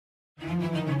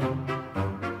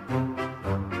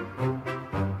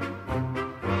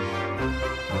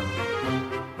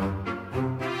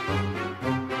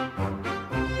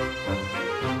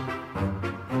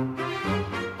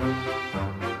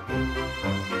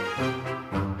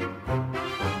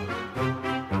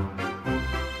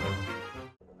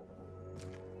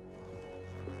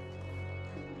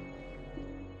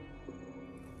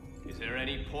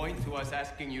any point to us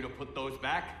asking you to put those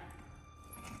back?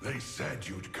 They said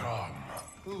you'd come.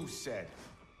 Who said?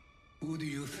 Who do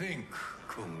you think,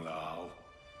 Kung Lao?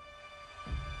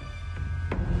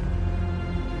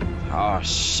 Oh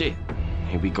shit.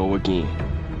 Here we go again.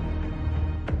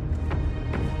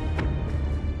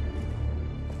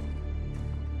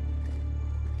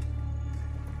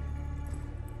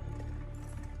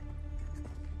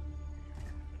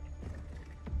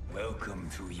 Welcome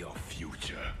to your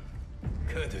future.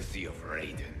 Courtesy of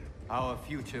Raiden. Our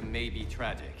future may be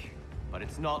tragic, but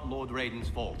it's not Lord Raiden's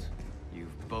fault.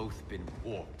 You've both been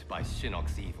warped by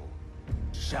Shinnok's evil.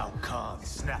 Shao Kahn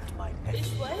snapped my neck.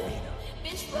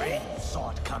 Raiden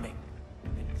saw it coming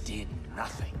and did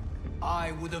nothing.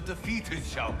 I would have defeated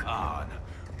Shao Kahn,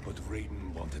 but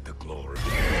Raiden wanted the glory.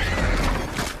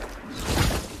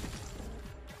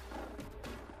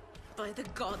 By the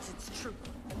gods, it's true.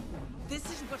 This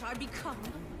is what I become.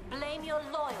 Blame your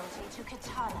loyalty to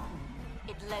Katana.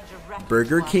 It led directly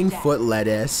Burger to our King death. foot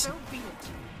lettuce. So be it.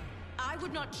 I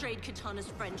would not trade Katana's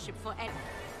friendship for any.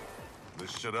 The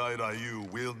Shirai Ryu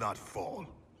will not fall.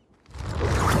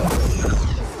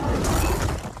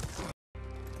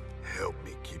 Help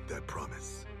me keep that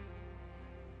promise.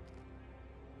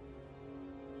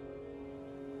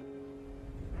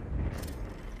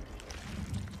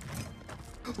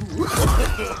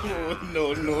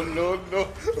 No.